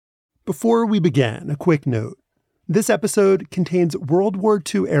Before we begin, a quick note. This episode contains World War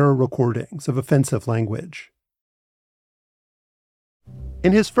II-era recordings of offensive language.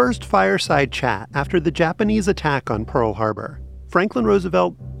 In his first fireside chat after the Japanese attack on Pearl Harbor, Franklin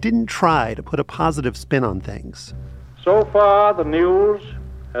Roosevelt didn't try to put a positive spin on things. So far, the news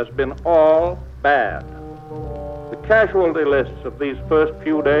has been all bad. The casualty lists of these first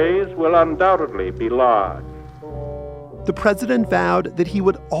few days will undoubtedly be large. The president vowed that he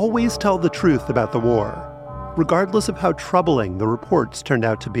would always tell the truth about the war, regardless of how troubling the reports turned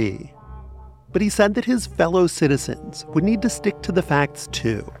out to be. But he said that his fellow citizens would need to stick to the facts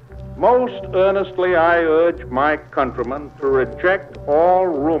too. Most earnestly I urge my countrymen to reject all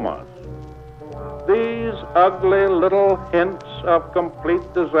rumors. These ugly little hints of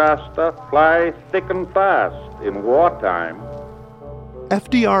complete disaster fly thick and fast in wartime.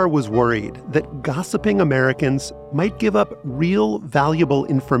 FDR was worried that gossiping Americans might give up real, valuable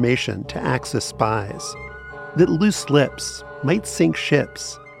information to Axis spies, that loose lips might sink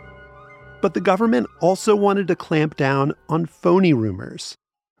ships. But the government also wanted to clamp down on phony rumors,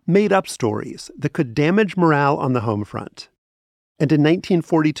 made-up stories that could damage morale on the home front. And in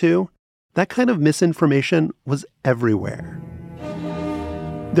 1942, that kind of misinformation was everywhere.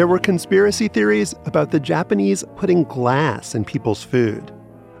 There were conspiracy theories about the Japanese putting glass in people's food,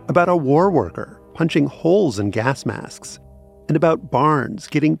 about a war worker punching holes in gas masks, and about barns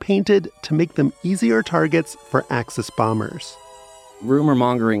getting painted to make them easier targets for Axis bombers. Rumor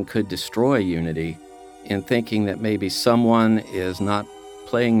mongering could destroy unity in thinking that maybe someone is not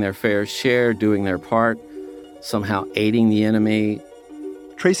playing their fair share, doing their part, somehow aiding the enemy.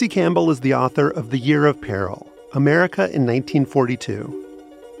 Tracy Campbell is the author of The Year of Peril, America in 1942.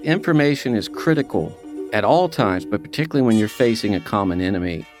 Information is critical at all times, but particularly when you're facing a common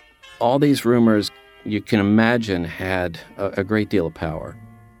enemy. All these rumors, you can imagine, had a great deal of power.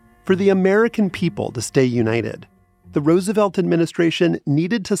 For the American people to stay united, the Roosevelt administration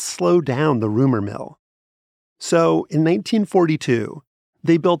needed to slow down the rumor mill. So, in 1942,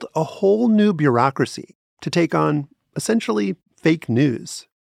 they built a whole new bureaucracy to take on, essentially, fake news.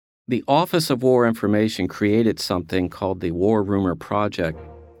 The Office of War Information created something called the War Rumor Project.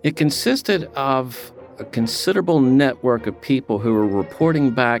 It consisted of a considerable network of people who were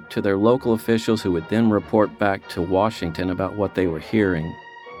reporting back to their local officials who would then report back to Washington about what they were hearing.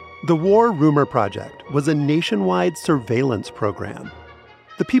 The War Rumor Project was a nationwide surveillance program.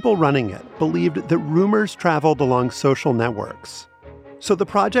 The people running it believed that rumors traveled along social networks. So the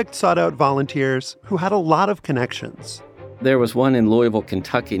project sought out volunteers who had a lot of connections. There was one in Louisville,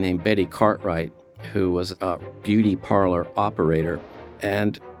 Kentucky named Betty Cartwright, who was a beauty parlor operator.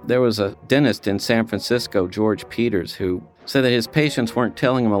 And there was a dentist in San Francisco, George Peters, who said that his patients weren't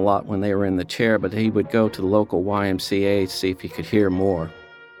telling him a lot when they were in the chair, but he would go to the local YMCA to see if he could hear more.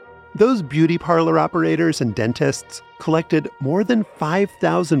 Those beauty parlor operators and dentists collected more than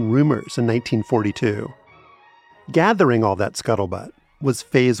 5,000 rumors in 1942. Gathering all that scuttlebutt was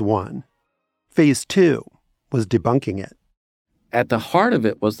phase one. Phase two was debunking it. At the heart of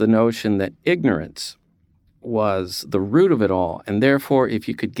it was the notion that ignorance was the root of it all, and therefore, if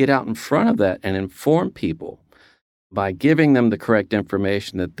you could get out in front of that and inform people by giving them the correct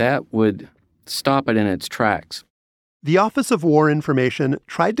information, that would stop it in its tracks. The Office of War Information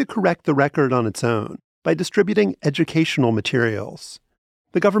tried to correct the record on its own by distributing educational materials.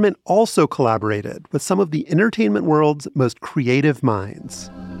 The government also collaborated with some of the entertainment world's most creative minds.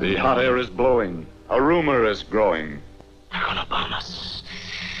 The hot air is blowing. A rumor is growing. They're gonna bomb us.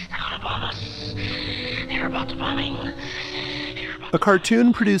 They're gonna bomb us. They're about to bombing. A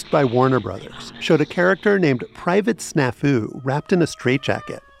cartoon produced by Warner Brothers showed a character named Private Snafu wrapped in a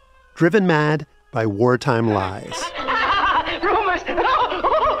straitjacket, driven mad by wartime lies. Rumors!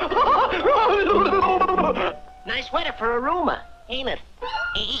 Nice weather for a rumor, ain't it?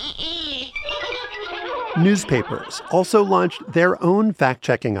 Newspapers also launched their own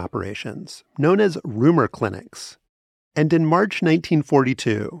fact-checking operations, known as rumor clinics. And in March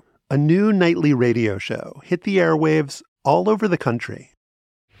 1942, a new nightly radio show hit the airwaves all over the country.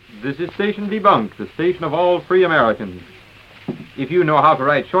 This is Station Debunked, the station of all free Americans. If you know how to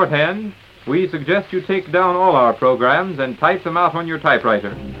write shorthand, we suggest you take down all our programs and type them out on your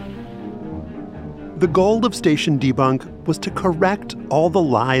typewriter. The goal of Station Debunk was to correct all the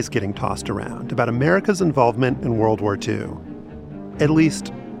lies getting tossed around about America's involvement in World War II. At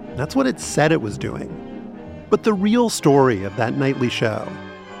least, that's what it said it was doing. But the real story of that nightly show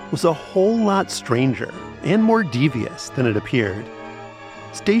was a whole lot stranger and more devious than it appeared.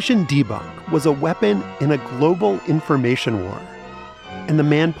 Station Debunk was a weapon in a global information war. And the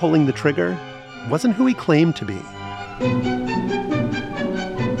man pulling the trigger wasn't who he claimed to be.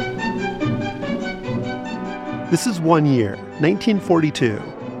 This is one year, 1942,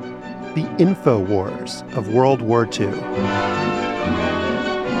 the info wars of World War II.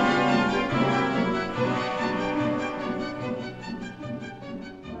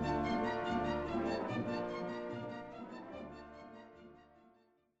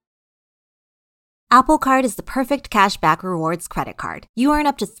 Apple Card is the perfect cashback rewards credit card. You earn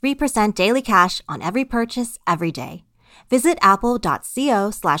up to 3% daily cash on every purchase every day. Visit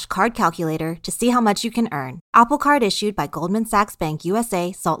apple.co/card calculator to see how much you can earn. Apple Card issued by Goldman Sachs Bank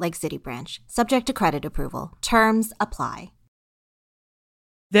USA, Salt Lake City branch. Subject to credit approval. Terms apply.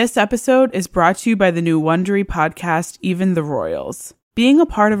 This episode is brought to you by the new Wondery podcast, Even the Royals. Being a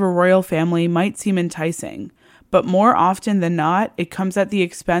part of a royal family might seem enticing, but more often than not, it comes at the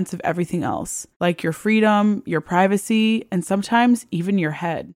expense of everything else, like your freedom, your privacy, and sometimes even your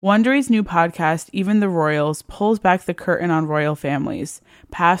head. Wondery's new podcast, Even the Royals, pulls back the curtain on royal families,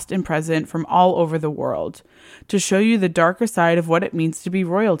 past and present, from all over the world, to show you the darker side of what it means to be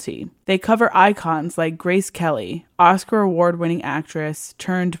royalty. They cover icons like Grace Kelly, Oscar award-winning actress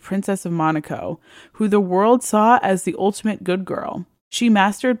turned Princess of Monaco, who the world saw as the ultimate good girl. She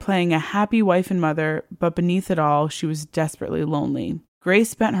mastered playing a happy wife and mother, but beneath it all, she was desperately lonely. Grace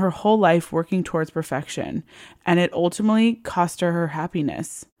spent her whole life working towards perfection, and it ultimately cost her her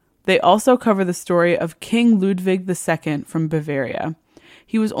happiness. They also cover the story of King Ludwig II from Bavaria.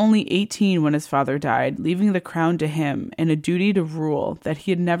 He was only 18 when his father died, leaving the crown to him and a duty to rule that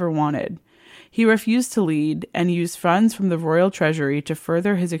he had never wanted. He refused to lead and used funds from the royal treasury to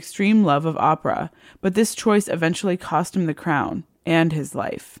further his extreme love of opera, but this choice eventually cost him the crown and his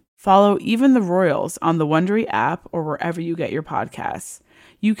life. Follow Even the Royals on the Wondery app or wherever you get your podcasts.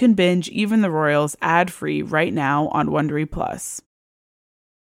 You can binge Even the Royals ad-free right now on Wondery Plus.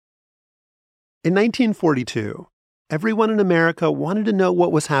 In 1942, everyone in America wanted to know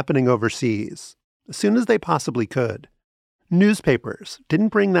what was happening overseas as soon as they possibly could. Newspapers didn't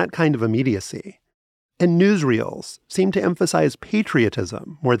bring that kind of immediacy, and newsreels seemed to emphasize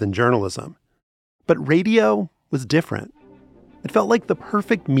patriotism more than journalism. But radio was different. It felt like the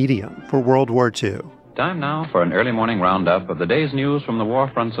perfect medium for World War II. Time now for an early morning roundup of the day's news from the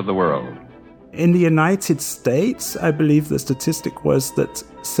war fronts of the world. In the United States, I believe the statistic was that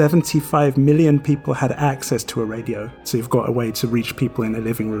 75 million people had access to a radio, so you've got a way to reach people in their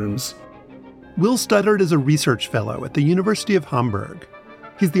living rooms. Will Studdard is a research fellow at the University of Hamburg.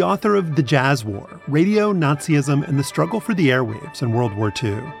 He's the author of The Jazz War, Radio, Nazism, and the Struggle for the Airwaves in World War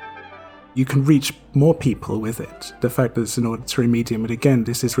II. You can reach more people with it. The fact that it's an auditory medium, and again,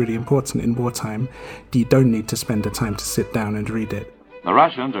 this is really important in wartime, you don't need to spend the time to sit down and read it. The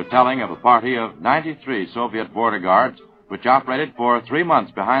Russians are telling of a party of 93 Soviet border guards which operated for 3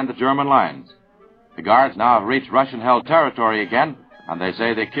 months behind the German lines. The guards now have reached Russian-held territory again, and they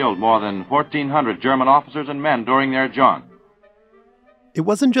say they killed more than 1,400 German officers and men during their jaunt. It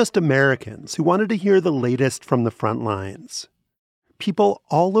wasn't just Americans who wanted to hear the latest from the front lines. People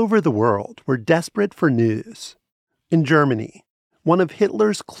all over the world were desperate for news. In Germany, one of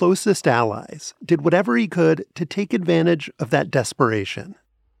Hitler's closest allies did whatever he could to take advantage of that desperation.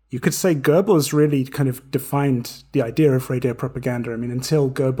 You could say Goebbels really kind of defined the idea of radio propaganda. I mean,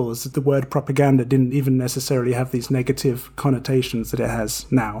 until Goebbels, the word propaganda didn't even necessarily have these negative connotations that it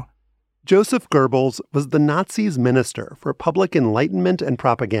has now. Joseph Goebbels was the Nazis' minister for public enlightenment and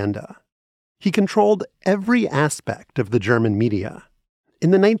propaganda. He controlled every aspect of the German media. In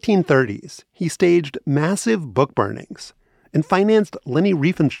the 1930s, he staged massive book burnings and financed Leni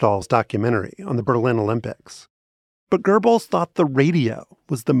Riefenstahl's documentary on the Berlin Olympics. But Goebbels thought the radio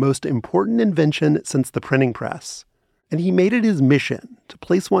was the most important invention since the printing press, and he made it his mission to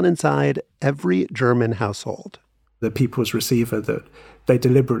place one inside every German household. The people's receiver that they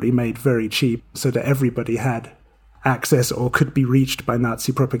deliberately made very cheap so that everybody had access or could be reached by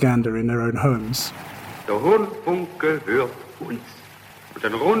Nazi propaganda in their own homes. Der Rundfunk gehört uns.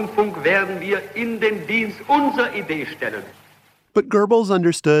 Den Rundfunk werden wir in den Dienst unserer Idee stellen. But Goebbels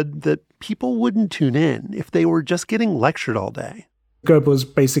understood that people wouldn't tune in if they were just getting lectured all day. Goebbels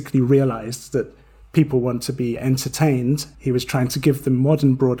basically realized that people want to be entertained. He was trying to give them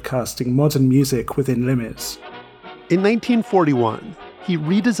modern broadcasting, modern music within limits. In 1941, he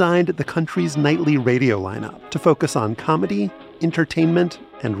redesigned the country's nightly radio lineup to focus on comedy, entertainment,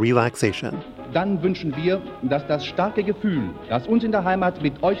 and relaxation. Dann wünschen wir, dass das starke Gefühl, das uns in der Heimat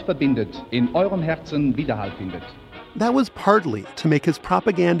mit euch verbindet, in eurem Herzen Widerhall findet. That was partly to make his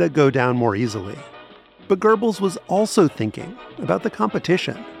propaganda go down more easily. But Goebbels was also thinking about the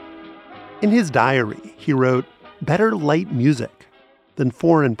competition. In his diary, he wrote, "Better light music than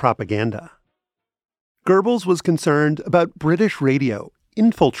foreign propaganda." Goebbels was concerned about British radio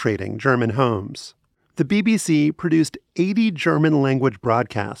infiltrating German homes. the BBC produced 80 German-language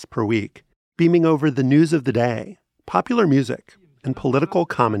broadcasts per week, beaming over the news of the day, popular music, and political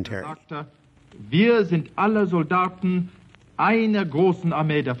commentary. Wir sind alle Soldaten einer großen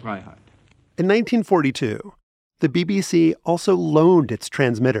Armee der Freiheit. In 1942, the BBC also loaned its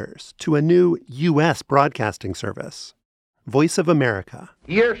transmitters to a new U.S. broadcasting service, Voice of America.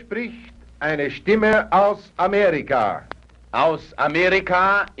 Hier spricht eine Stimme aus Amerika. Aus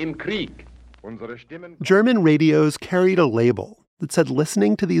Amerika im Krieg. Unsere Stimmen. German radios carried a label that said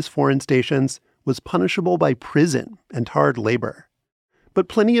listening to these foreign stations was punishable by prison and hard labor. But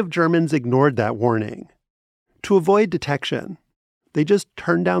plenty of Germans ignored that warning. To avoid detection, they just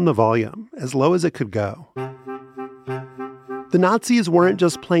turned down the volume as low as it could go. The Nazis weren't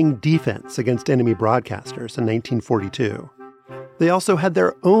just playing defense against enemy broadcasters in 1942. They also had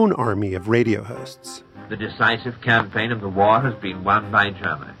their own army of radio hosts. The decisive campaign of the war has been won by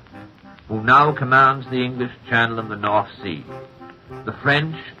Germany, who now commands the English Channel and the North Sea. The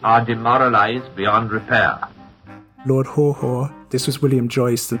French are demoralized beyond repair. Lord Haw Haw, this was William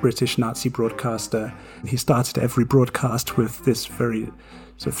Joyce, the British Nazi broadcaster. He started every broadcast with this very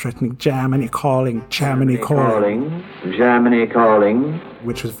sort of threatening, Germany calling, Germany calling. Germany calling.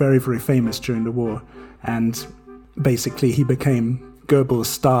 Which was very, very famous during the war. And basically he became Goebbels'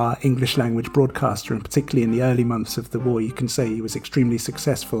 star English language broadcaster, and particularly in the early months of the war, you can say he was extremely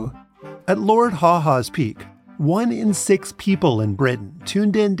successful. At Lord Haw Haw's peak, 1 in 6 people in Britain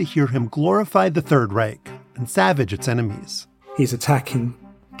tuned in to hear him glorify the Third Reich and savage its enemies. He's attacking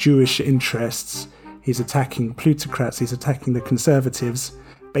Jewish interests, he's attacking plutocrats, he's attacking the conservatives.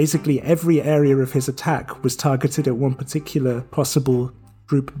 Basically, every area of his attack was targeted at one particular possible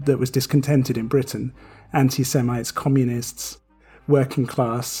group that was discontented in Britain. Anti-Semites, communists, working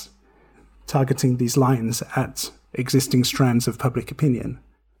class, targeting these lines at existing strands of public opinion.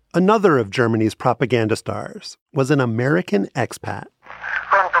 Another of Germany's propaganda stars was an American expat.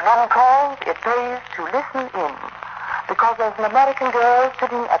 When Berlin calls, it pays to listen in, because there's an American girl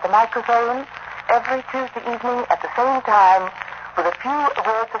sitting at the microphone every Tuesday evening at the same time with a few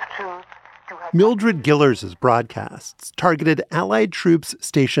words of truth to her. Mildred Gillers' broadcasts targeted Allied troops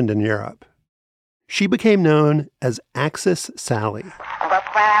stationed in Europe. She became known as Axis Sally. And that's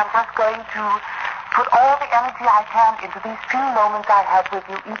why I'm just going to put all the energy I can into these few moments I have with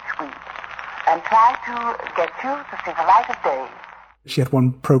you each week and try to get you to see the light of day. She had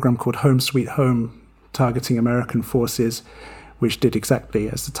one program called Home Sweet Home, targeting American forces, which did exactly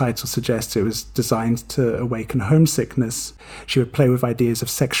as the title suggests. It was designed to awaken homesickness. She would play with ideas of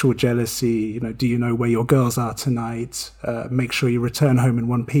sexual jealousy, do you know where your girls are tonight? Make sure you return home in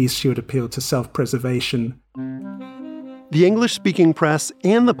one piece. She would appeal to self-preservation. The English-speaking press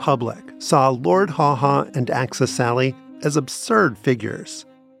and the public saw Lord Haw Haw and Axis Sally as absurd figures,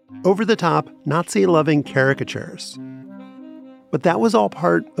 over-the-top, Nazi-loving caricatures. But that was all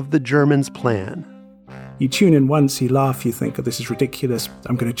part of the Germans' plan. You tune in once, you laugh, you think, oh, this is ridiculous,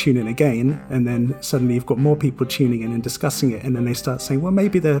 I'm going to tune in again, and then suddenly you've got more people tuning in and discussing it, and then they start saying, well,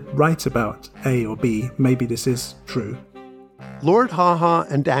 maybe they're right about A or B, maybe this is true. Lord Haw Haw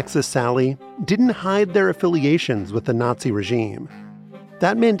and Axis Sally didn't hide their affiliations with the Nazi regime.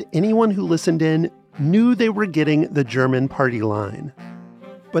 That meant anyone who listened in knew they were getting the German party line.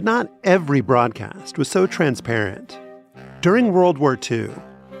 But not every broadcast was so transparent. During World War II,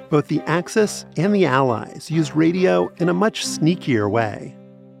 both the Axis and the Allies used radio in a much sneakier way.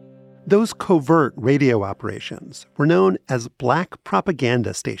 Those covert radio operations were known as black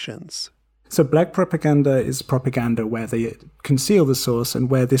propaganda stations. So black propaganda is propaganda where they conceal the source and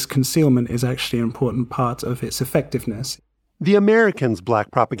where this concealment is actually an important part of its effectiveness. The Americans'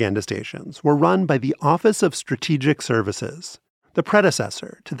 black propaganda stations were run by the Office of Strategic Services, the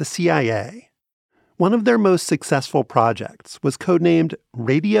predecessor to the CIA. One of their most successful projects was codenamed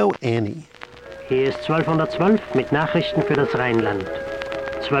Radio Annie. Hier ist 1212 mit Nachrichten für das Rheinland.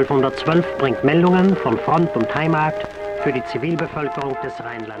 1212 bringt Meldungen von Front und Heimat für die Zivilbevölkerung des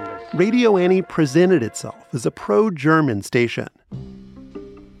Rheinlandes. Radio Annie presented itself as a pro-German station.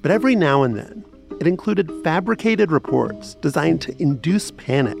 But every now and then, it included fabricated reports designed to induce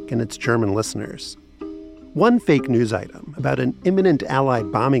panic in its German listeners. One fake news item about an imminent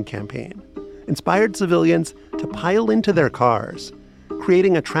Allied bombing campaign inspired civilians to pile into their cars,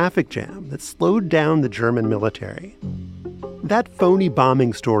 creating a traffic jam that slowed down the German military. That phony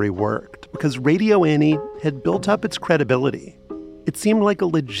bombing story worked because Radio Annie had built up its credibility. It seemed like a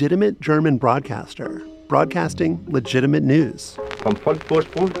legitimate German broadcaster, broadcasting legitimate news. Vom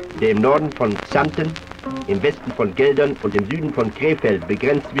Frontvorsprung, der im Norden von Xanten, im Westen von Geldern und im Süden von Krefeld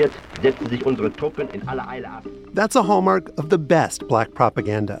begrenzt wird, setzen sich unsere Truppen in aller Eile ab. That's a hallmark of the best black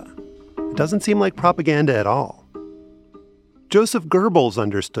propaganda. It doesn't seem like propaganda at all. Joseph Goebbels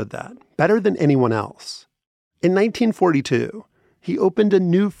understood that better than anyone else. In 1942, he opened a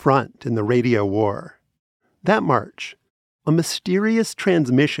new front in the radio war. That March, a mysterious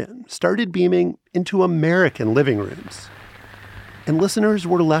transmission started beaming into American living rooms. And listeners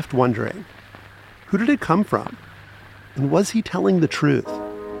were left wondering, who did it come from? And was he telling the truth?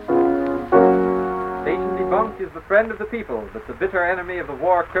 Station Debunked is the friend of the people, but the bitter enemy of the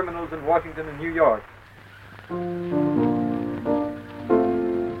war criminals in Washington and New York.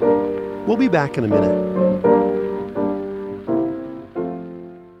 We'll be back in a minute.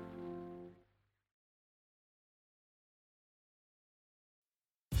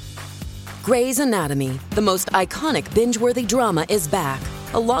 Grey's Anatomy, the most iconic binge-worthy drama, is back,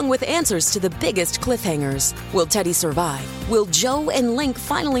 along with answers to the biggest cliffhangers. Will Teddy survive? Will Joe and Link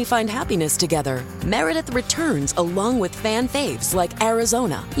finally find happiness together? Meredith returns along with fan faves like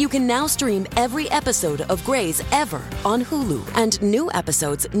Arizona. You can now stream every episode of Grey's ever on Hulu, and new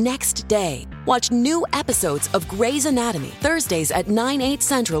episodes next day. Watch new episodes of Grey's Anatomy Thursdays at 9/8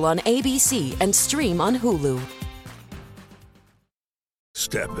 Central on ABC and stream on Hulu.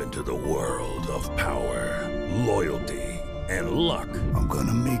 Step into the world of power, loyalty, and luck. I'm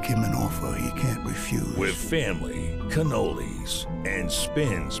gonna make him an offer he can't refuse. With family, cannolis, and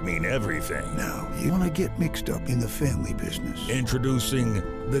spins mean everything. Now, you wanna get mixed up in the family business. Introducing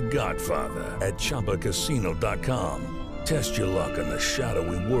The Godfather at ChumbaCasino.com. Test your luck in the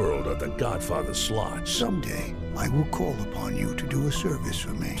shadowy world of The Godfather slot. Someday, I will call upon you to do a service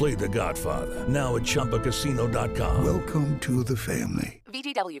for me. Play The Godfather, now at ChumbaCasino.com. Welcome to the family.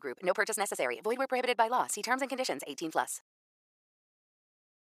 VGW Group. No purchase necessary. Void where prohibited by law. See terms and conditions. 18+.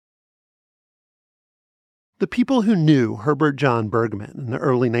 The people who knew Herbert John Bergman in the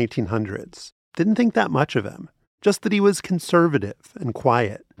early 1900s didn't think that much of him, just that he was conservative and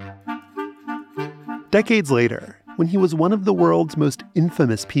quiet. Decades later, when he was one of the world's most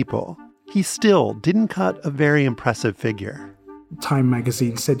infamous people, he still didn't cut a very impressive figure. Time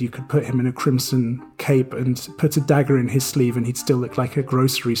magazine said you could put him in a crimson cape and put a dagger in his sleeve and he'd still look like a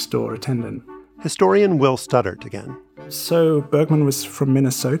grocery store attendant. Historian Will Studdert again. So Bergman was from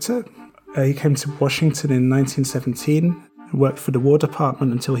Minnesota. He came to Washington in 1917, worked for the War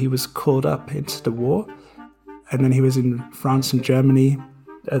Department until he was called up into the war. And then he was in France and Germany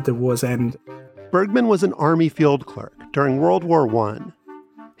at the war's end. Bergman was an Army field clerk during World War I.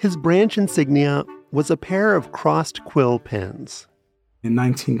 His branch insignia was a pair of crossed quill pins. In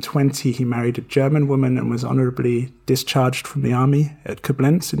 1920, he married a German woman and was honorably discharged from the army at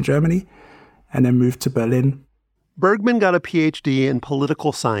Koblenz in Germany, and then moved to Berlin. Bergman got a PhD in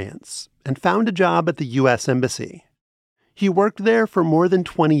political science and found a job at the U.S. Embassy. He worked there for more than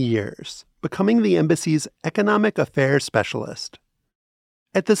 20 years, becoming the embassy's economic affairs specialist.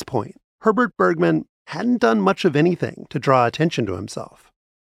 At this point, Herbert Bergman hadn't done much of anything to draw attention to himself.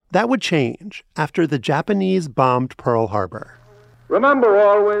 That would change after the Japanese bombed Pearl Harbor. Remember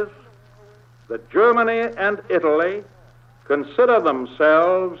always that Germany and Italy consider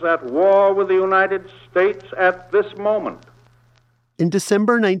themselves at war with the United States at this moment. In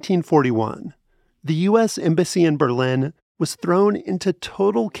December 1941, the U.S. Embassy in Berlin was thrown into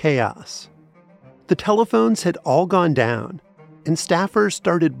total chaos. The telephones had all gone down, and staffers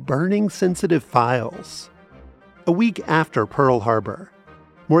started burning sensitive files. A week after Pearl Harbor,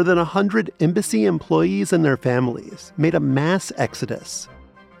 more than 100 embassy employees and their families made a mass exodus.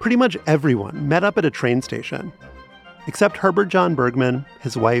 Pretty much everyone met up at a train station, except Herbert John Bergman,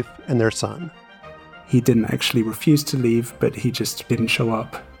 his wife, and their son. He didn't actually refuse to leave, but he just didn't show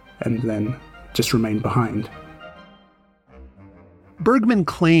up and then just remained behind. Bergman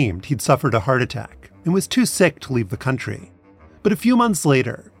claimed he'd suffered a heart attack and was too sick to leave the country. But a few months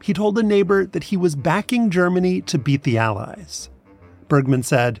later, he told a neighbor that he was backing Germany to beat the Allies. Bergman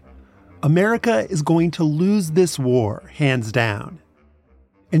said, "America is going to lose this war, hands down."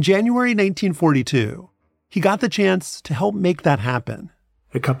 In January 1942, he got the chance to help make that happen.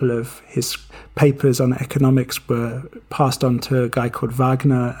 A couple of his papers on economics were passed on to a guy called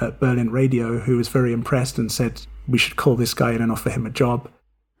Wagner at Berlin Radio, who was very impressed and said, we should call this guy in and offer him a job.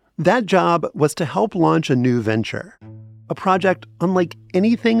 That job was to help launch a new venture, a project unlike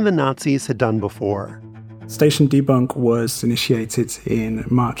anything the Nazis had done before. Station Debunk was initiated in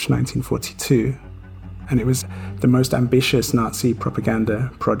March 1942, and it was the most ambitious Nazi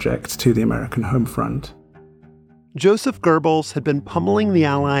propaganda project to the American home front. Joseph Goebbels had been pummeling the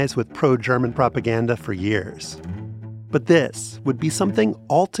Allies with pro-German propaganda for years. But this would be something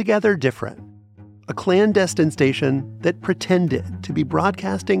altogether different, a clandestine station that pretended to be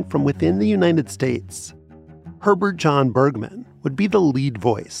broadcasting from within the United States. Herbert John Bergman would be the lead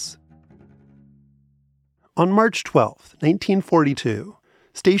voice. On March 12, 1942,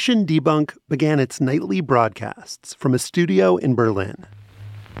 Station Debunk began its nightly broadcasts from a studio in Berlin.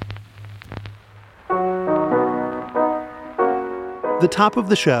 The top of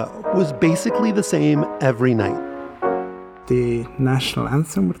the show was basically the same every night. The national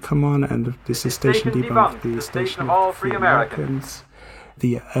anthem would come on, and this is Station Debunk, the station of all free Americans.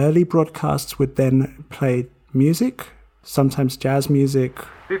 The early broadcasts would then play music, sometimes jazz music.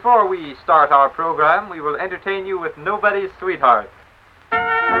 Before we start our program, we will entertain you with Nobody's Sweetheart.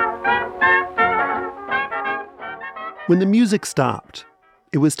 When the music stopped,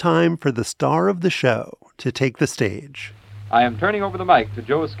 it was time for the star of the show to take the stage. I am turning over the mic to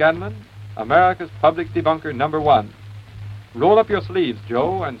Joe Scanlon, America's Public Debunker #1. Roll up your sleeves,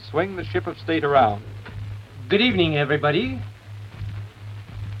 Joe, and swing the ship of state around. Good evening, everybody.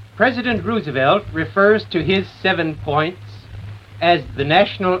 President Roosevelt refers to his 7 points as the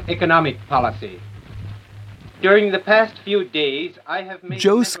national economic policy. During the past few days, I have made...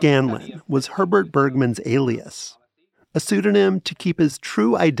 Joe Scanlon was Herbert Bergman's alias, a pseudonym to keep his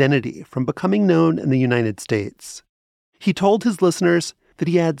true identity from becoming known in the United States. He told his listeners that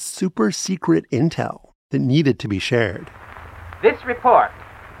he had super secret intel that needed to be shared. This report,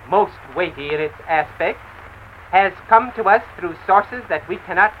 most weighty in its aspects, has come to us through sources that we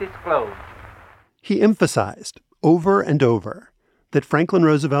cannot disclose. He emphasized over and over that Franklin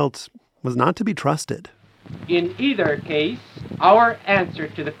Roosevelt was not to be trusted. In either case, our answer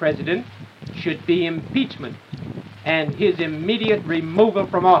to the president should be impeachment and his immediate removal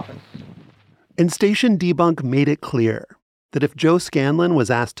from office. And Station Debunk made it clear that if Joe Scanlon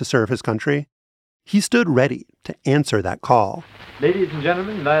was asked to serve his country, he stood ready to answer that call. Ladies and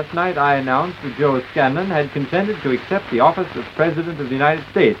gentlemen, last night I announced that Joe Scanlon had consented to accept the office of President of the United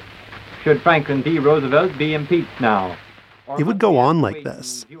States, should Franklin D. Roosevelt be impeached now. It would go on like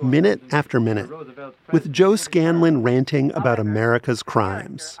this, minute after minute, with Joe Scanlon ranting about America's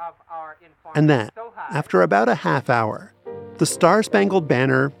crimes. And then, after about a half hour, the Star-Spangled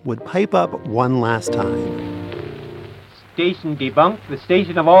Banner would pipe up one last time. Station Debunk, the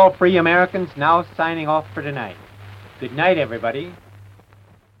station of all free Americans, now signing off for tonight. Good night, everybody.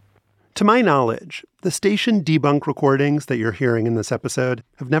 To my knowledge, the Station Debunk recordings that you're hearing in this episode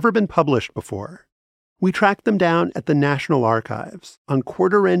have never been published before. We tracked them down at the National Archives on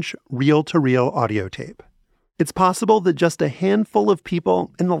quarter-inch reel-to-reel audio tape. It's possible that just a handful of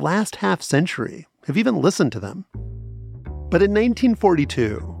people in the last half-century have even listened to them. But in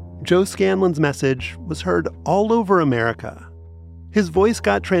 1942, Joe Scanlon's message was heard all over America. His voice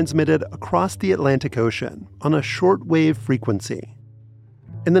got transmitted across the Atlantic Ocean on a shortwave frequency.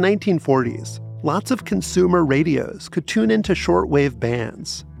 In the 1940s, lots of consumer radios could tune into shortwave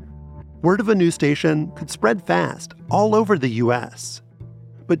bands. Word of a new station could spread fast all over the U.S.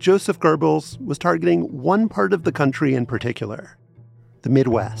 But Joseph Goebbels was targeting one part of the country in particular, the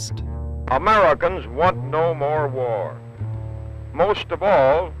Midwest. Americans want no more war. Most of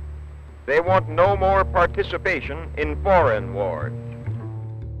all, they want no more participation in foreign wars.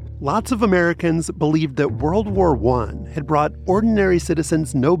 Lots of Americans believed that World War I had brought ordinary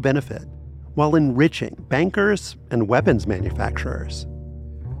citizens no benefit, while enriching bankers and weapons manufacturers.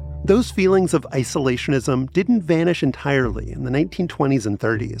 Those feelings of isolationism didn't vanish entirely in the 1920s and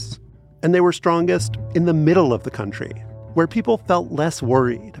 30s, and they were strongest in the middle of the country, where people felt less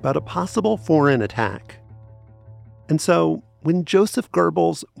worried about a possible foreign attack. And so, when Joseph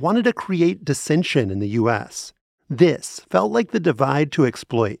Goebbels wanted to create dissension in the U.S., this felt like the divide to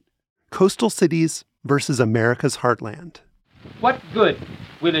exploit: coastal cities versus America's heartland. What good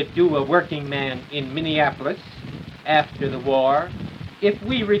will it do a working man in Minneapolis after the war if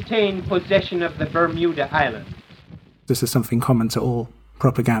we retain possession of the Bermuda Islands? This is something common to all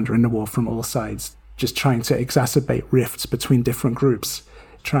propaganda in the war from all sides, just trying to exacerbate rifts between different groups,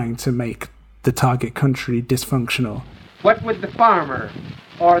 trying to make the target country dysfunctional. What would the farmer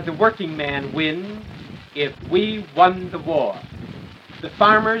or the working man win if we won the war? The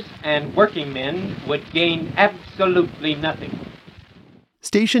farmers and working men would gain absolutely nothing.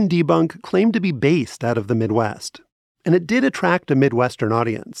 Station Debunk claimed to be based out of the Midwest, and it did attract a Midwestern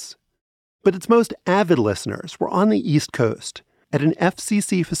audience. But its most avid listeners were on the East Coast at an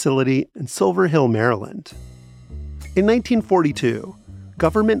FCC facility in Silver Hill, Maryland. In 1942,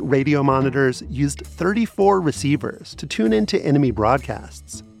 government radio monitors used 34 receivers to tune into enemy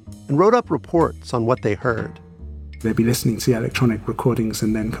broadcasts and wrote up reports on what they heard. They'd be listening to the electronic recordings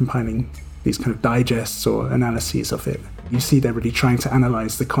and then compiling these kind of digests or analyses of it. You see they're really trying to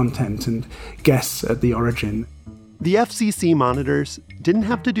analyze the content and guess at the origin. The FCC monitors didn't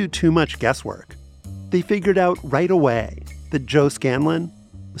have to do too much guesswork. They figured out right away that Joe Scanlon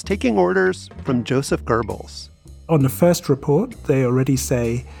was taking orders from Joseph Goebbels. On the first report, they already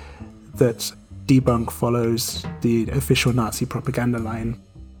say that debunk follows the official Nazi propaganda line.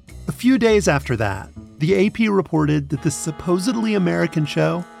 A few days after that, the AP reported that this supposedly American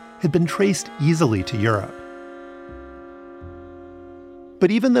show had been traced easily to Europe.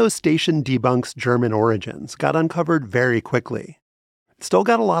 But even though Station Debunk's German origins got uncovered very quickly, it still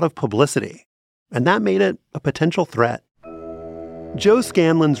got a lot of publicity, and that made it a potential threat. Joe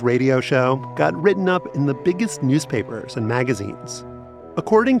Scanlon's radio show got written up in the biggest newspapers and magazines.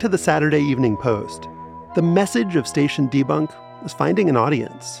 According to the Saturday Evening Post, the message of Station Debunk was finding an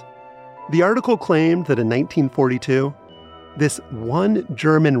audience. The article claimed that in 1942, this one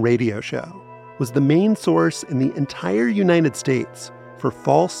German radio show was the main source in the entire United States for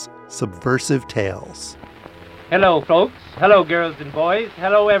false, subversive tales. Hello, folks. Hello, girls and boys.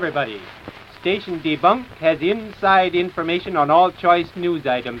 Hello, everybody. Station Debunk has inside information on all choice news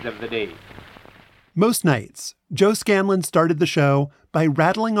items of the day. Most nights, Joe Scanlon started the show by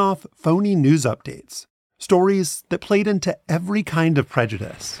rattling off phony news updates, stories that played into every kind of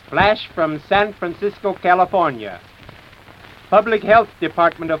prejudice. Flash from San Francisco, California. Public Health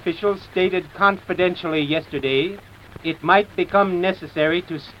Department officials stated confidentially yesterday it might become necessary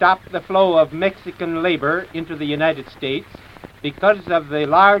to stop the flow of Mexican labor into the United States because of the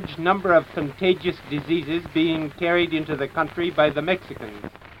large number of contagious diseases being carried into the country by the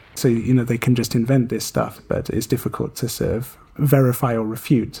Mexicans. So, they can just invent this stuff, but it's difficult to sort of verify or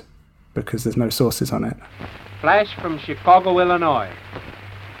refute because there's no sources on it. Flash from Chicago, Illinois.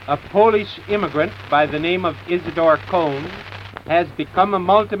 A Polish immigrant by the name of Isidore Cohn has become a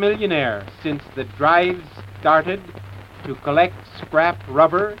multimillionaire since the drives started to collect scrap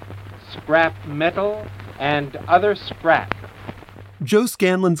rubber, scrap metal, and other scrap. Joe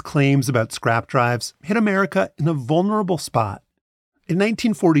Scanlon's claims about scrap drives hit America in a vulnerable spot. In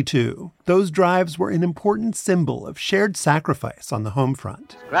 1942, those drives were an important symbol of shared sacrifice on the home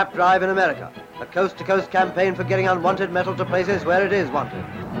front. Scrap drive in America, a coast-to-coast campaign for getting unwanted metal to places where it is wanted.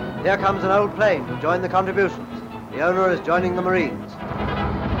 Here comes an old plane to join the contributions. The owner is joining the Marines.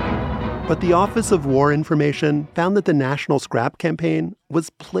 But the Office of War Information found that the National Scrap Campaign was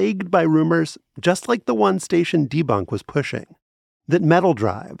plagued by rumors just like the one Station Debunk was pushing, that metal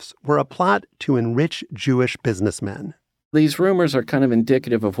drives were a plot to enrich Jewish businessmen. These rumors are kind of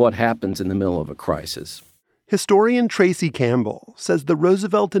indicative of what happens in the middle of a crisis. Historian Tracy Campbell says the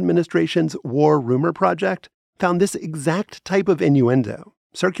Roosevelt administration's War Rumor Project found this exact type of innuendo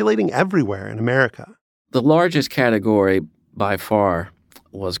circulating everywhere in America. The largest category by far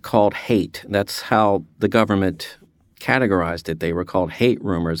was called hate. That's how the government categorized it. They were called hate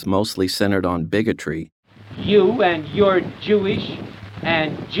rumors, mostly centered on bigotry. You and your Jewish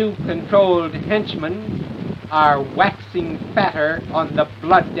and Jew-controlled henchmen are waxing fatter on the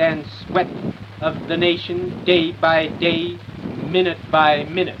blood and sweat of the nation day by day, minute by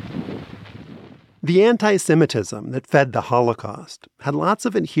minute. The anti-Semitism that fed the Holocaust had lots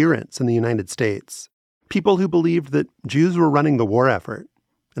of adherents in the United States, people who believed that Jews were running the war effort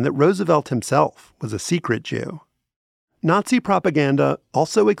and that Roosevelt himself was a secret Jew. Nazi propaganda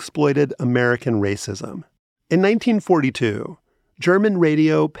also exploited American racism. In 1942, German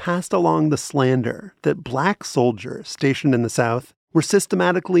radio passed along the slander that black soldiers stationed in the South were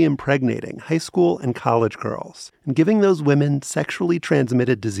systematically impregnating high school and college girls and giving those women sexually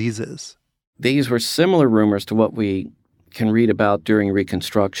transmitted diseases. These were similar rumors to what we can read about during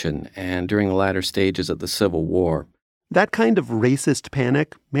Reconstruction and during the latter stages of the Civil War. That kind of racist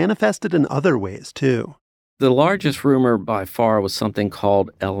panic manifested in other ways, too. The largest rumor by far was something called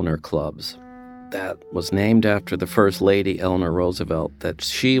Eleanor Clubs. That was named after the First Lady, Eleanor Roosevelt, that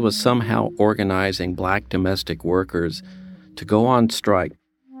she was somehow organizing black domestic workers to go on strike.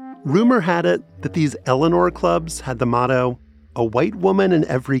 Rumor had it that these Eleanor Clubs had the motto, "A white woman in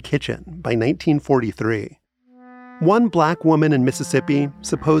every kitchen," by 1943. One black woman in Mississippi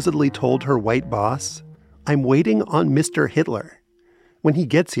supposedly told her white boss, "I'm waiting on Mr. Hitler. When he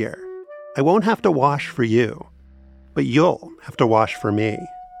gets here, I won't have to wash for you, but you'll have to wash for me."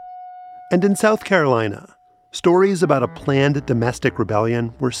 And in South Carolina, stories about a planned domestic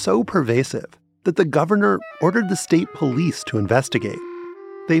rebellion were so pervasive that the governor ordered the state police to investigate.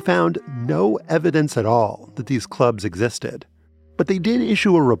 They found no evidence at all that these clubs existed, but they did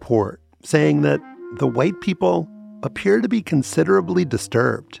issue a report saying that the white people appear to be considerably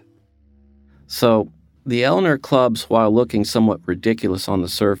disturbed. So the Eleanor Clubs, while looking somewhat ridiculous on the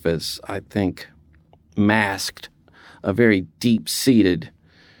surface, I think masked a very deep-seated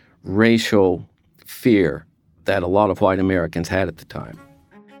racial fear that a lot of white Americans had at the time.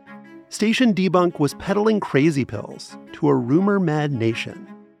 Station Debunk was peddling crazy pills to a rumor-mad nation.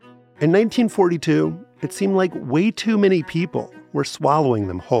 In 1942, it seemed like way too many people were swallowing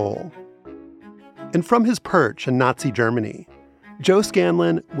them whole. And from his perch in Nazi Germany, Joe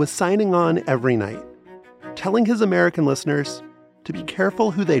Scanlon was signing on every night, telling his American listeners to be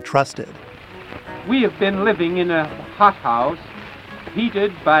careful who they trusted. We have been living in a hothouse,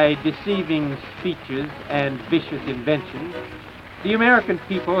 heated by deceiving speeches and vicious inventions. The American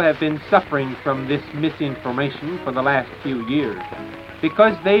people have been suffering from this misinformation for the last few years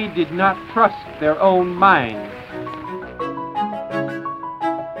because they did not trust their own minds.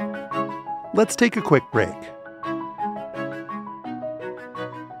 Let's take a quick break.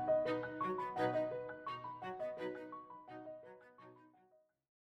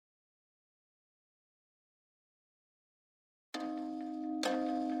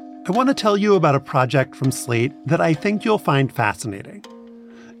 I want to tell you about a project from Slate that I think you'll find fascinating.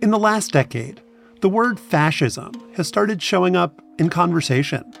 In the last decade, the word fascism has started showing up in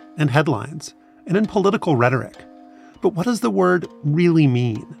conversation and headlines and in political rhetoric. But what does the word really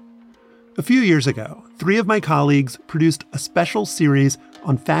mean? A few years ago, 3 of my colleagues produced a special series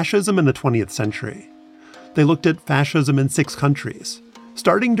on fascism in the 20th century. They looked at fascism in 6 countries,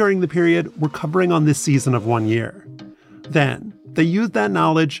 starting during the period we're covering on this season of 1 year. Then, they used that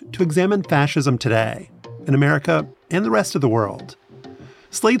knowledge to examine fascism today, in America and the rest of the world.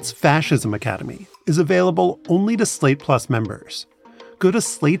 Slate's Fascism Academy is available only to Slate Plus members. Go to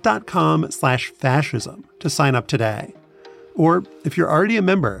slate.com/fascism to sign up today. Or, if you're already a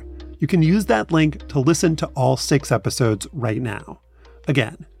member, you can use that link to listen to all 6 episodes right now.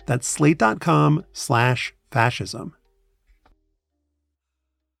 Again, that's slate.com/fascism.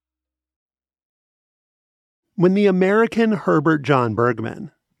 When the American Herbert John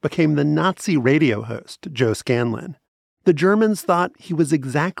Bergman became the Nazi radio host, Joe Scanlon, the Germans thought he was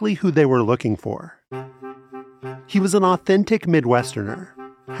exactly who they were looking for. He was an authentic Midwesterner,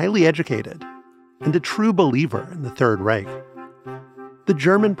 highly educated, and a true believer in the Third Reich. The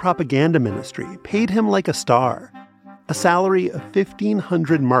German propaganda ministry paid him like a star, a salary of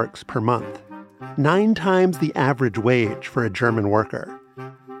 1,500 marks per month, 9 times the average wage for a German worker.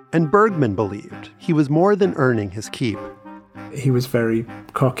 And Bergman believed he was more than earning his keep. He was very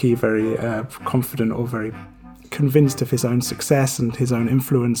cocky, very confident, or very convinced of his own success and his own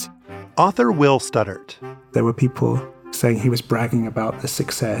influence. Author Will Studdert. There were people saying he was bragging about the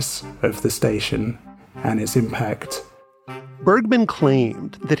success of the station and its impact. Bergman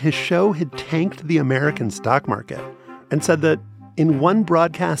claimed that his show had tanked the American stock market and said that in one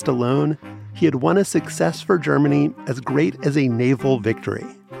broadcast alone, he had won a success for Germany as great as a naval victory.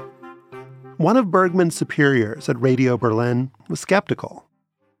 One of Bergman's superiors at Radio Berlin was skeptical.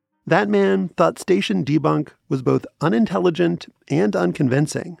 That man thought Station Debunk was both unintelligent and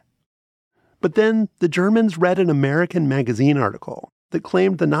unconvincing. But then the Germans read an American magazine article that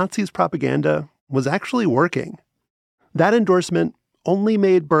claimed the Nazis' propaganda was actually working. That endorsement only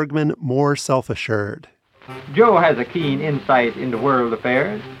made Bergman more self-assured. Joe has a keen insight into world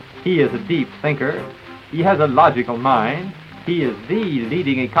affairs. He is a deep thinker. He has a logical mind. He is the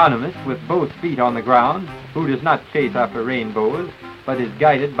leading economist with both feet on the ground, who does not chase after rainbows, but is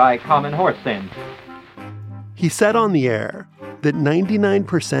guided by common horse sense. He said on the air that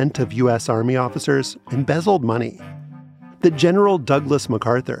 99% of U.S. Army officers embezzled money, that General Douglas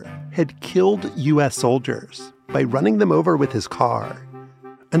MacArthur had killed U.S. soldiers by running them over with his car,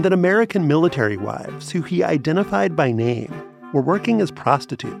 and that American military wives, who he identified by name, were working as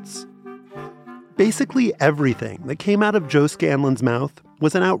prostitutes. Basically everything that came out of Joe Scanlon's mouth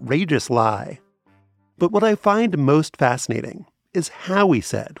was an outrageous lie. But what I find most fascinating is how he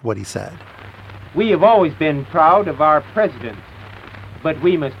said what he said. We have always been proud of our president, but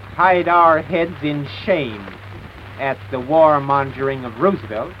we must hide our heads in shame at the warmongering of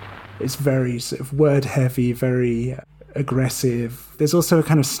Roosevelt. It's very sort of word-heavy, very aggressive. There's also a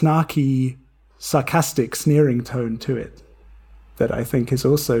kind of snarky, sarcastic, sneering tone to it that I think is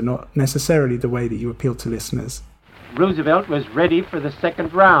also not necessarily the way that you appeal to listeners. Roosevelt was ready for the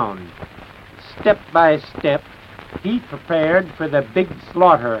second round. Step by step, he prepared for the big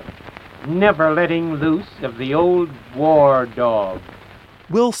slaughter, never letting loose of the old war dog.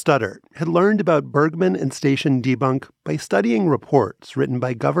 Will Studdert had learned about Bergman and Station Debunk by studying reports written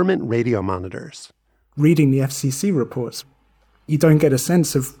by government radio monitors. Reading the FCC reports, you don't get a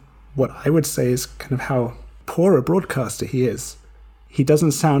sense of what I would say is kind of how poor a broadcaster he is. He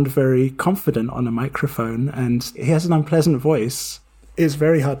doesn't sound very confident on a microphone, and he has an unpleasant voice. It's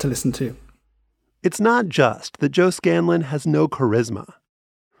very hard to listen to. It's not just that Joe Scanlon has no charisma.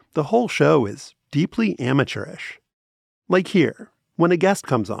 The whole show is deeply amateurish. Like here, when a guest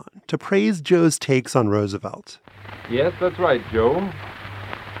comes on to praise Joe's takes on Roosevelt. Yes, that's right, Joe.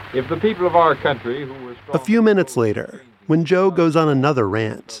 If the people of our country who were A few minutes later, when Joe goes on another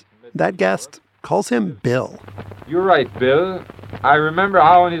rant, that guest calls him Bill. You're right, Bill. I remember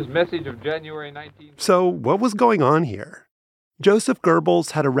how in his message of January 19... So what was going on here? Joseph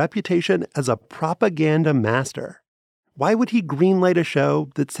Goebbels had a reputation as a propaganda master. Why would he greenlight a show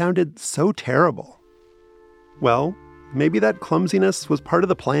that sounded so terrible? Well, maybe that clumsiness was part of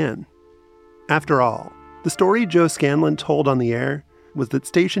the plan. After all, the story Joe Scanlon told on the air was that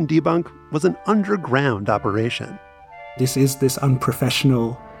Station Debunk was an underground operation. This is this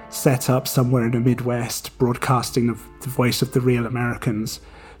unprofessional setup somewhere in the Midwest, broadcasting of the voice of the real Americans,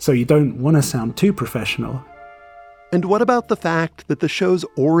 so you don't want to sound too professional. And what about the fact that the show's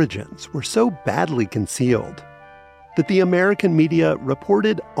origins were so badly concealed that the American media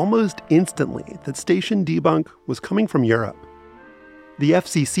reported almost instantly that Station Debunk was coming from Europe? The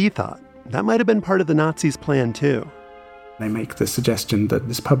FCC thought that might have been part of the Nazis' plan too. They make the suggestion that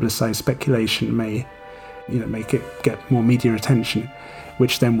this publicized speculation may, make it get more media attention,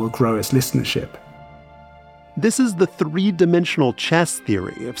 which then will grow its listenership. This is the three-dimensional chess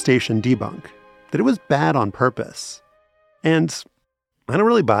theory of Station Debunk, that it was bad on purpose. And I don't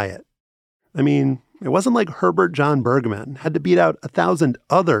really buy it. I mean, it wasn't like Herbert John Bergman had to beat out 1,000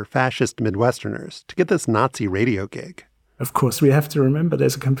 other fascist Midwesterners to get this Nazi radio gig. Of course, we have to remember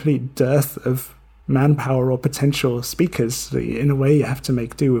there's a complete dearth of manpower or potential speakers. In a way, you have to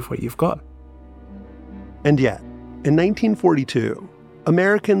make do with what you've got. And yet, in 1942,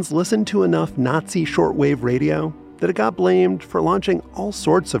 Americans listened to enough Nazi shortwave radio that it got blamed for launching all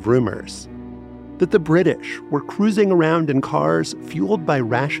sorts of rumors. That the British were cruising around in cars fueled by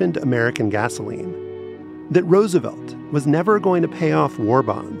rationed American gasoline. That Roosevelt was never going to pay off war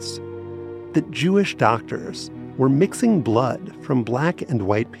bonds. That Jewish doctors were mixing blood from black and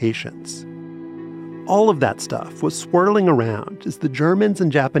white patients. All of that stuff was swirling around as the Germans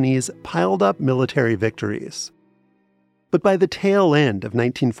and Japanese piled up military victories. But by the tail end of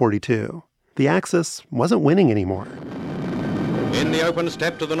 1942, the Axis wasn't winning anymore. In the open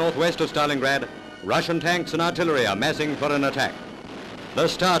steppe to the northwest of Stalingrad, Russian tanks and artillery are massing for an attack. The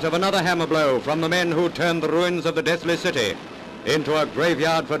start of another hammer blow from the men who turned the ruins of the deathly city into a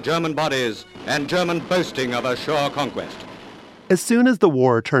graveyard for German bodies and German boasting of a sure conquest. As soon as the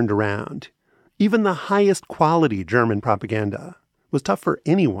war turned around, even the highest quality German propaganda was tough for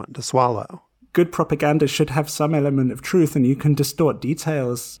anyone to swallow. Good propaganda should have some element of truth, and you can distort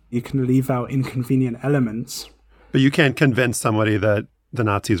details. You can leave out inconvenient elements. But you can't convince somebody that the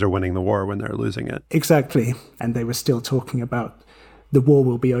Nazis are winning the war when they're losing it. Exactly. And they were still talking about the war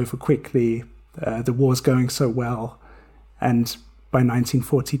will be over quickly, the war's going so well. And by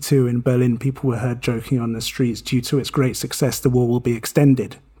 1942 in Berlin, people were heard joking on the streets, due to its great success, the war will be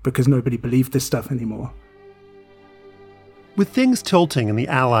extended, because nobody believed this stuff anymore. With things tilting in the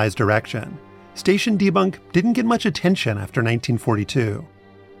Allies' direction, Station Debunk didn't get much attention after 1942.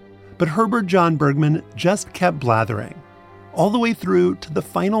 But Herbert John Bergman just kept blathering, all the way through to the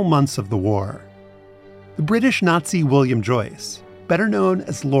final months of the war. The British Nazi William Joyce, better known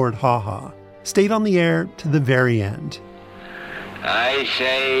as Lord Haw Haw, stayed on the air to the very end. I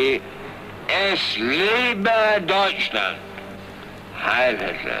say, es lebe Deutschland, Heil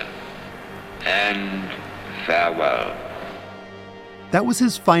Hitler, and farewell. That was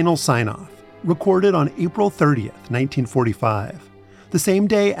his final sign-off, recorded on April 30th, 1945, the same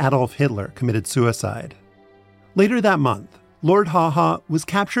day Adolf Hitler committed suicide. Later that month, Lord Haw Haw was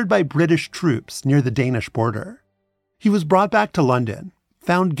captured by British troops near the Danish border. He was brought back to London,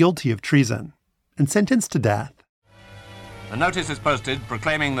 found guilty of treason, and sentenced to death. The notice is posted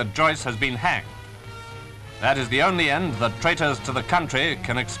proclaiming that Joyce has been hanged. That is the only end that traitors to the country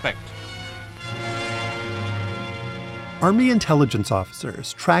can expect. Army intelligence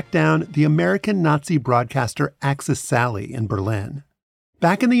officers tracked down the American Nazi broadcaster Axis Sally in Berlin.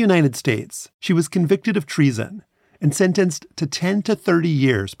 Back in the United States, she was convicted of treason and sentenced to 10 to 30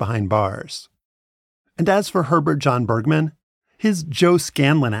 years behind bars. And as for Herbert John Bergman, his Joe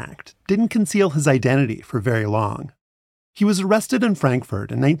Scanlon Act didn't conceal his identity for very long. He was arrested in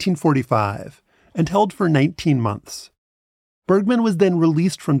Frankfurt in 1945 and held for 19 months. Bergman was then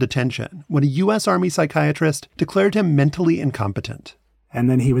released from detention when a U.S. Army psychiatrist declared him mentally incompetent. And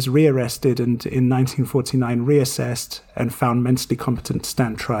then he was rearrested and in 1949 reassessed and found mentally competent to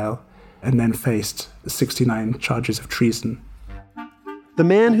stand trial, and then faced 69 charges of treason. The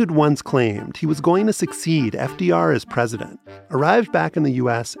man who'd once claimed he was going to succeed FDR as president arrived back in the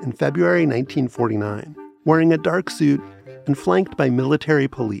U.S. in February 1949, wearing a dark suit and flanked by military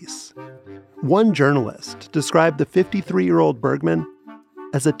police. One journalist described the 53-year-old Bergman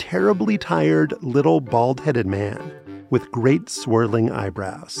as a terribly tired little bald-headed man with great swirling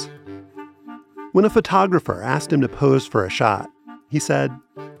eyebrows. When a photographer asked him to pose for a shot, he said,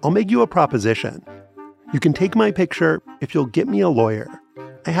 "I'll make you a proposition. You can take my picture if you'll get me a lawyer.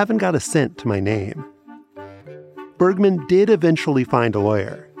 I haven't got a cent to my name." Bergman did eventually find a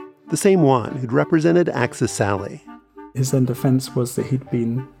lawyer, the same one who'd represented Axis Sally. His then defense was that he'd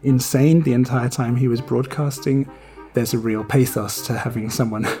been insane the entire time he was broadcasting. There's a real pathos to having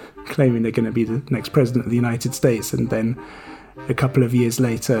someone claiming they're going to be the next president of the United States and then a couple of years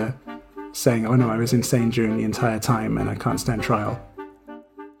later saying, "Oh no, I was insane during the entire time and I can't stand trial."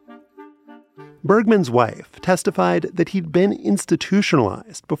 Bergman's wife testified that he'd been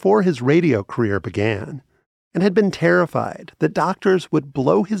institutionalized before his radio career began and had been terrified that doctors would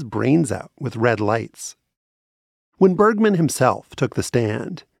blow his brains out with red lights. When Bergman himself took the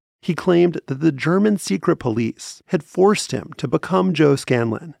stand, he claimed that the German secret police had forced him to become Joe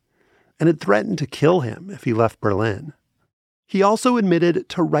Scanlon and had threatened to kill him if he left Berlin. He also admitted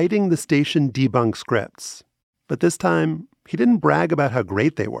to writing the station debunk scripts, but this time he didn't brag about how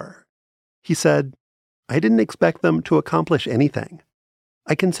great they were. He said, "I didn't expect them to accomplish anything.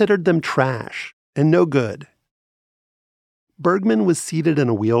 I considered them trash and no good." Bergman was seated in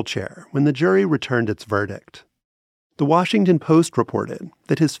a wheelchair when the jury returned its verdict. The Washington Post reported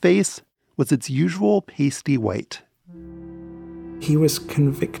that his face was its usual pasty white. He was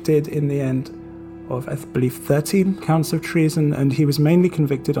convicted in the end of, I believe, 13 counts of treason, and he was mainly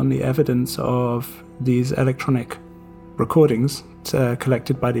convicted on the evidence of these electronic recordings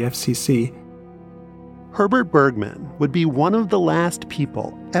collected by the FCC. Herbert Bergman would be one of the last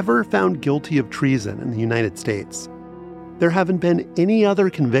people ever found guilty of treason in the United States. There haven't been any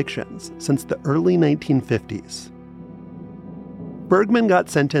other convictions since the early 1950s. Bergman got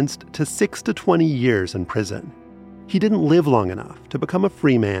sentenced to 6 to 20 years in prison. He didn't live long enough to become a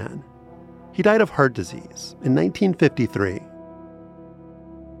free man. He died of heart disease in 1953.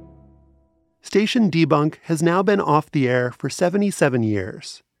 Station Debunk has now been off the air for 77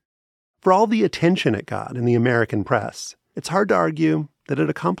 years. For all the attention it got in the American press, it's hard to argue that it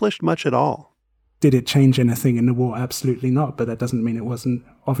accomplished much at all. Did it change anything in the war? Absolutely not, but that doesn't mean it wasn't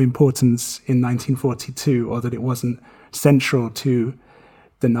of importance in 1942 or that it wasn't central to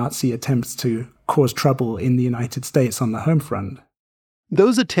the Nazi attempts to cause trouble in the United States on the home front.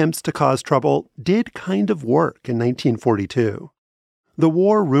 Those attempts to cause trouble did kind of work in 1942. The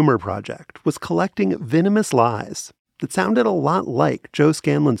War Rumor Project was collecting venomous lies that sounded a lot like Joe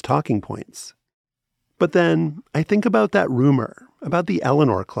Scanlon's talking points. But then I think about that rumor about the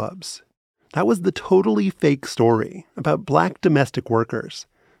Eleanor Clubs. That was the totally fake story about black domestic workers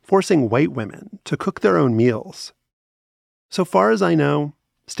forcing white women to cook their own meals. So far as I know,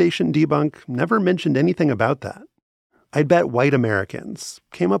 Station Debunk never mentioned anything about that. I'd bet white Americans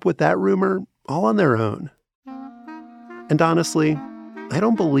came up with that rumor all on their own. And honestly, I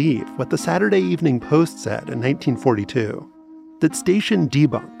don't believe what the Saturday Evening Post said in 1942, that Station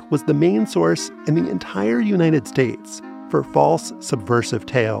Debunk was the main source in the entire United States for false subversive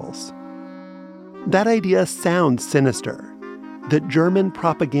tales. That idea sounds sinister, that German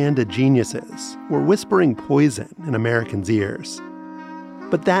propaganda geniuses were whispering poison in Americans' ears.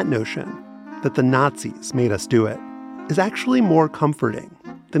 But that notion, that the Nazis made us do it, is actually more comforting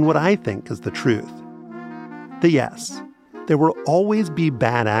than what I think is the truth. That yes, there will always be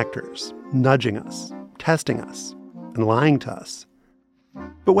bad actors nudging us, testing us, and lying to us.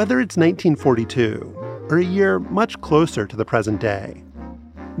 But whether it's 1942 or a year much closer to the present day,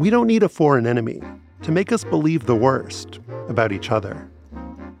 we don't need a foreign enemy to make us believe the worst about each other.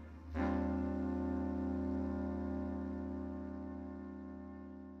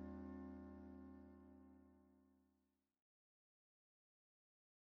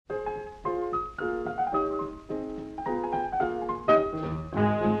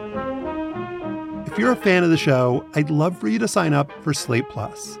 If you're a fan of the show, I'd love for you to sign up for Slate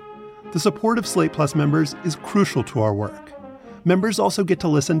Plus. The support of Slate Plus members is crucial to our work. Members also get to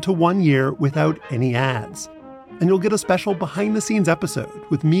listen to 1 year without any ads. And you'll get a special behind-the-scenes episode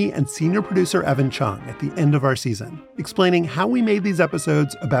with me and senior producer Evan Chung at the end of our season, explaining how we made these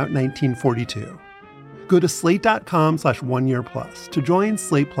episodes about 1942. Go to slate.com/oneyearplus to join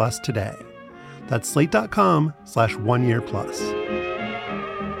Slate Plus today. That's slate.com/oneyearplus.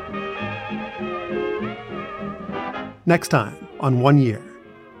 Next time on 1 Year.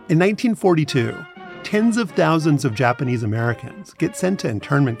 In 1942, tens of thousands of Japanese Americans get sent to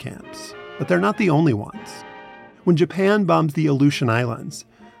internment camps, but they're not the only ones. When Japan bombs the Aleutian Islands,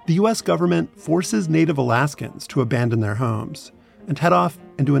 the U.S. government forces Native Alaskans to abandon their homes and head off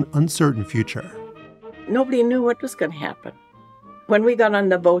into an uncertain future. Nobody knew what was going to happen. When we got on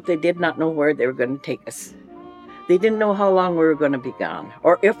the boat, they did not know where they were going to take us. They didn't know how long we were going to be gone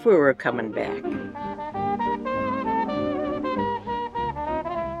or if we were coming back.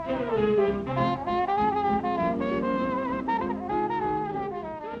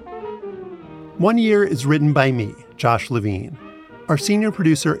 One Year is written by me, Josh Levine. Our senior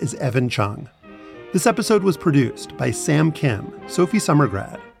producer is Evan Chung. This episode was produced by Sam Kim, Sophie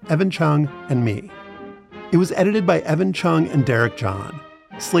Summergrad, Evan Chung, and me. It was edited by Evan Chung and Derek John,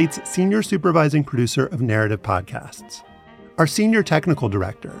 Slate's senior supervising producer of narrative podcasts. Our senior technical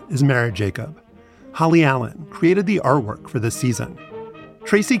director is Mara Jacob. Holly Allen created the artwork for this season.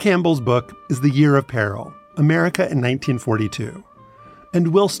 Tracy Campbell's book is The Year of Peril, America in 1942. And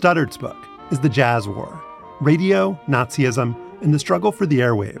Will Studdard's book is The Jazz War, Radio, Nazism, and the Struggle for the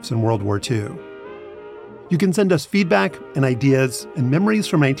Airwaves in World War II. You can send us feedback and ideas and memories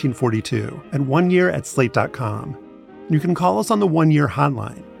from 1942 at oneyear@slate.com. You can call us on the 1 Year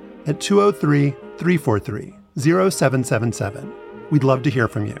hotline at 203-343-0777. We'd love to hear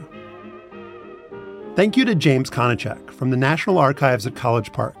from you. Thank you to James Konachek from the National Archives at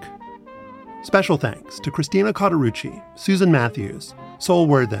College Park. Special thanks to Christina Cauterucci, Susan Matthews, Sol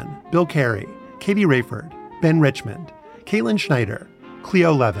Worthen, Bill Carey, Katie Rayford, Ben Richmond, Caitlin Schneider,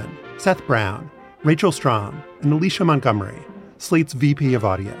 Cleo Levin, Seth Brown, Rachel Strom, and Alicia Montgomery, Slate's VP of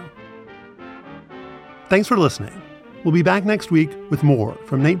Audio. Thanks for listening. We'll be back next week with more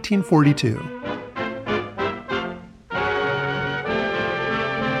from 1942.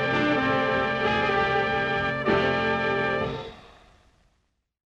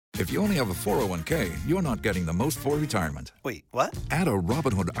 If you only have a 401k, you're not getting the most for retirement. Wait, what? Add a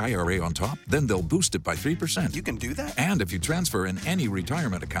Robinhood IRA on top, then they'll boost it by 3%. You can do that? And if you transfer in any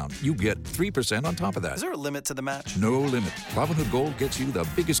retirement account, you get 3% on top of that. Is there a limit to the match? No limit. Robinhood Gold gets you the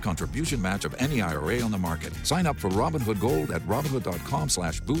biggest contribution match of any IRA on the market. Sign up for Robinhood Gold at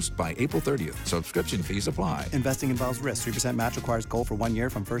Robinhood.com/boost by April 30th. Subscription fees apply. Investing involves risk. 3% match requires gold for 1 year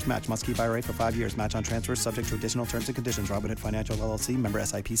from first match. Must keep IRA for 5 years. Match on transfers subject to additional terms and conditions. Robinhood Financial LLC, member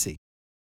SIPC.